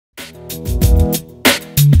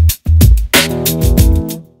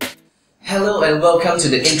and welcome to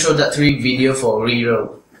the introductory video for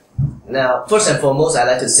rero. Now, first and foremost, I'd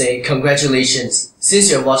like to say congratulations. Since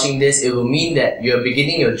you're watching this, it will mean that you're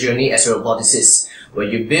beginning your journey as a roboticist, where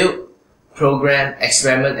you build, program,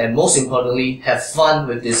 experiment, and most importantly, have fun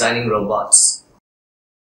with designing robots.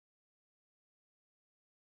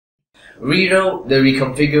 Rero, the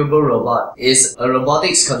reconfigurable robot, is a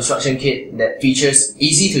robotics construction kit that features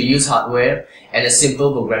easy-to-use hardware and a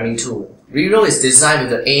simple programming tool. Rero is designed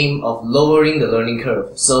with the aim of lowering the learning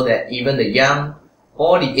curve so that even the young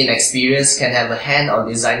or the inexperienced can have a hand on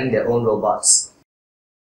designing their own robots.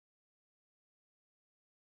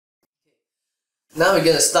 Now we're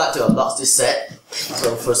going to start to unbox this set.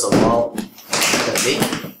 So first of all,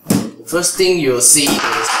 the first thing you'll see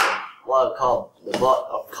is what I call the board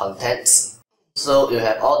of contents. So you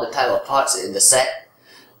have all the type of parts in the set,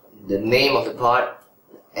 the name of the part,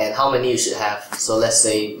 and how many you should have. So let's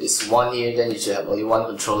say this one here, then you should have only one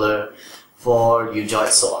controller, 4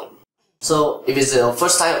 U-joints, so on. So if it's your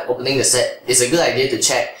first time opening the set, it's a good idea to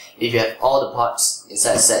check if you have all the parts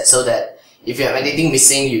inside the set, so that if you have anything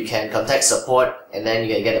missing, you can contact support and then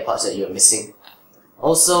you can get the parts that you're missing.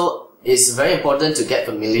 Also, it's very important to get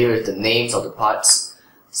familiar with the names of the parts,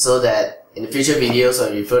 so that in the future videos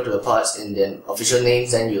when you refer to the parts in the official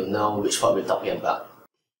names, then you'll know which part we're talking about.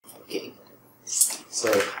 Okay. So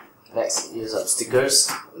next, here's some stickers.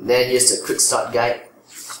 Then here's the quick start guide.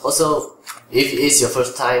 Also, if it is your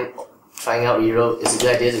first time trying out rero, it's a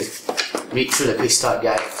good idea to read through the quick start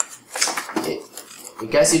guide. Okay. It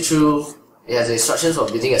guides you through. It has instructions for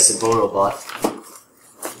building a simple robot.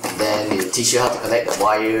 Then it will teach you how to connect the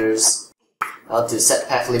wires, how to set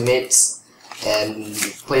path limits, and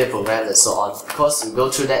play a program and so on. Of course, we'll go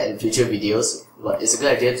through that in future videos, but it's a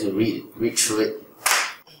good idea to read through it.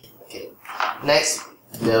 Okay. Next,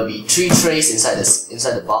 there will be 3 trays inside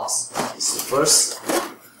the box. This is the first,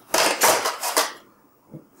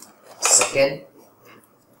 second,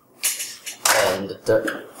 and the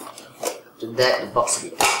third. After that, the box will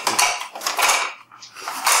be empty.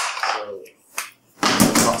 So,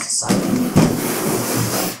 the box aside.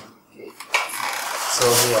 Okay. So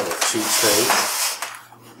here are the 3 trays.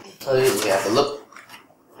 So we have a look.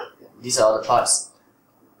 These are all the parts.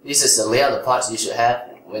 This is the layout of the parts you should have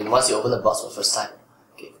once you open the box for the first time.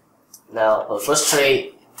 Okay. Now, for the first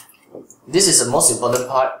tray, this is the most important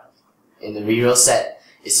part in the rero set.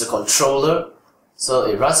 It's the controller. So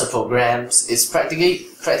it runs the programs. It's practically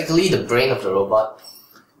the brain of the robot.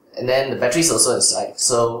 And then the battery is also inside.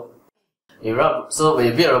 So when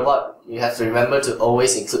you build a robot, you have to remember to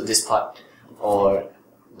always include this part, or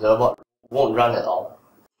the robot won't run at all.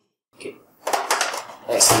 Okay.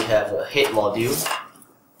 Next, we have a head module.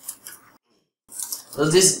 So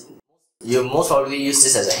this, you most probably use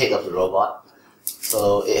this as a head of the robot.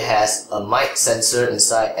 So it has a mic sensor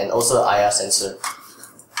inside and also an IR sensor.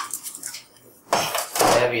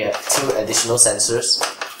 And then we have 2 additional sensors.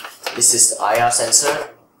 This is the IR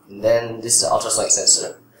sensor, and then this is the ultrasonic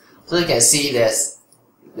sensor. So you can see there's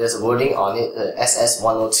a wording on it,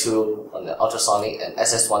 SS102 on the ultrasonic and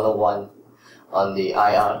SS101 on the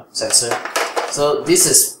IR sensor. So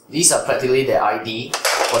these are practically the ID.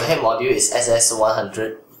 For the head module is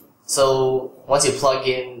SS100. So once you plug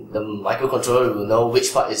in, the microcontroller will know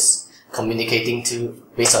which part is communicating to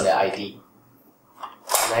based on the ID.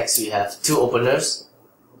 Next, we have 2 openers.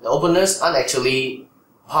 The openers aren't actually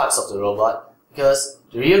parts of the robot, because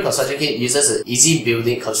the rero construction kit uses an easy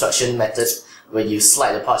building construction method where you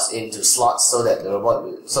slide the parts into slots so that the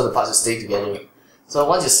parts will stay together. So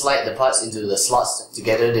once you slide the parts into the slots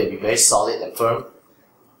together, they'll be very solid and firm.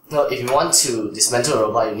 Now, if you want to dismantle a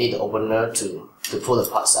robot, you need the opener to pull the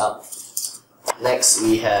parts out. Next,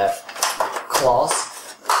 we have claws.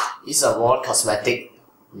 These are more cosmetic.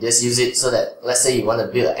 You just use it so that, let's say you want to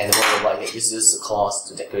build an animal robot, you can just use the claws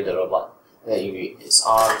to decorate the robot. Then its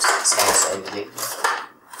arms, its hands, everything.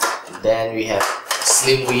 And then we have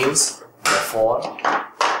slim wheels. There are 4.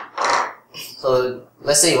 So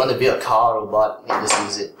let's say you want to build a car robot, you can just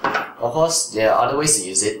use it. Of course, there are other ways to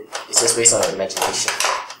use it. It's just based on your imagination.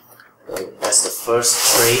 So that's the first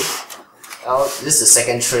tray. Now this is the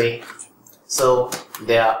second tray. So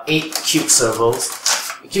there are 8 cube servos.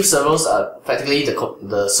 The cube servos are practically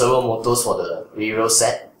the servo motors for the rero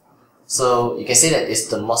set. So you can say that it's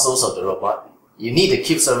the muscles of the robot. You need the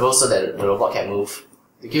cube servos so that the robot can move.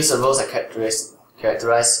 The cube servos are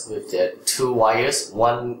characterized with their 2 wires,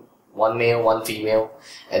 one male, one female,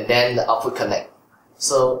 and then the output connect.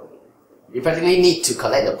 So you practically need to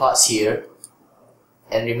connect the parts here.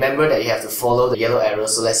 And remember that you have to follow the yellow arrow.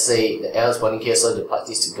 So let's say the arrow is pointing here, so the part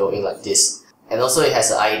needs to go in like this. And also it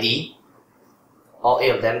has an ID. All 8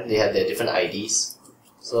 of them, they have their different IDs.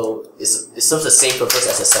 So it serves the same purpose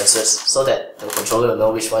as the sensors, so that the controller will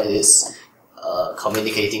know which one it is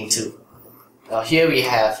communicating to. Now here we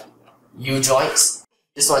have U-joints.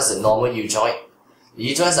 This one is the normal U-joint. The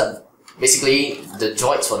U-joints are basically the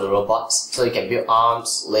joints for the robots, so you can build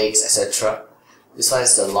arms, legs, etc. This one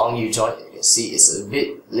is the long U-joint. You can see it's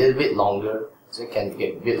little bit longer, so you can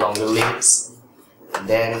get a bit longer limbs. And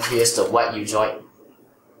then here's the wide U-joint.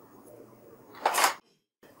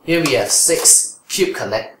 Here we have 6 cube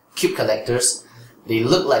connectors. They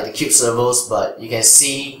look like the cube servos, but you can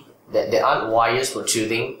see that there aren't wires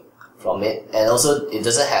protruding from it, and also it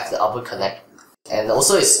doesn't have the upper connect. And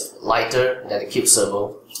also it's lighter than the cube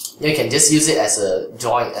servo. You can just use it as a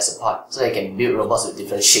joint, as a part, so you can build robots with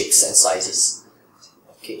different shapes and sizes.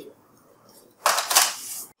 Okay.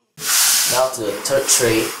 Now to the third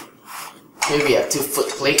tray. Here we have 2 foot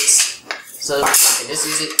plates. So you can just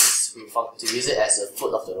use it to use it as the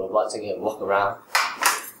foot of the robot, so you can walk around.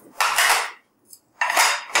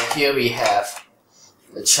 And here we have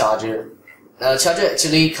the charger. Now the charger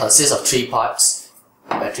actually consists of 3 parts.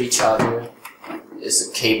 Battery charger is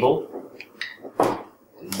a cable,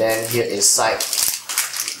 and then here inside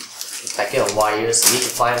a packet of wires. You need to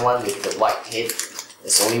find one with the white head.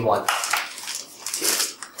 There's only one. Okay.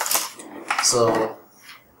 So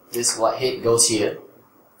this white head goes here.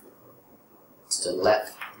 It's the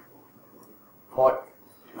left port.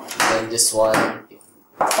 And then this one,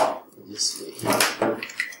 this way here.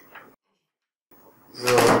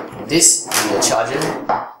 So this is your charger,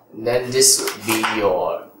 and then this would be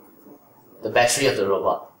the battery of the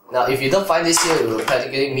robot. Now if you don't find this here, it will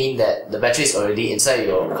practically mean that the battery is already inside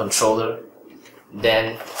your controller.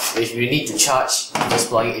 Then if you need to charge, just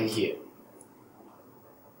plug it in here.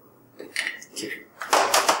 Okay.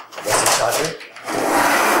 That's the charger.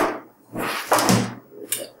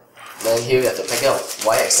 Then here we have the packet of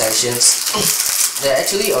wire extensions. There are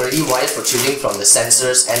actually already wires protruding from the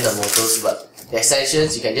sensors and the motors, but the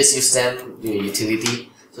extensions, you can just use them to your utility,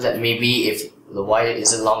 so that maybe if the wire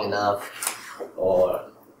isn't long enough, or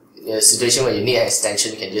in a situation where you need an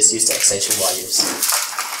extension, you can just use the extension wires.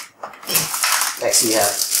 Next we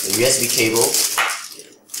have the USB cable.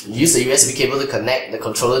 You use the USB cable to connect the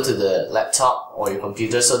controller to the laptop or your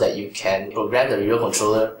computer, so that you can program the rero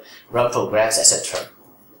controller, run programs, etc.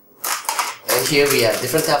 And here we have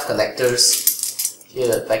different type of connectors. Here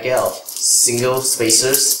a packet of single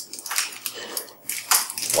spacers,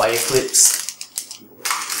 wire clips,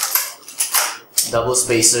 double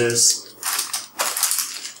spacers,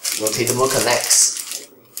 rotatable connects,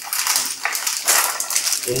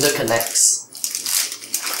 interconnects,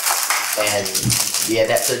 and the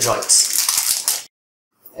adapter joints.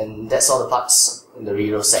 And that's all the parts in the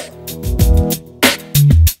rero set.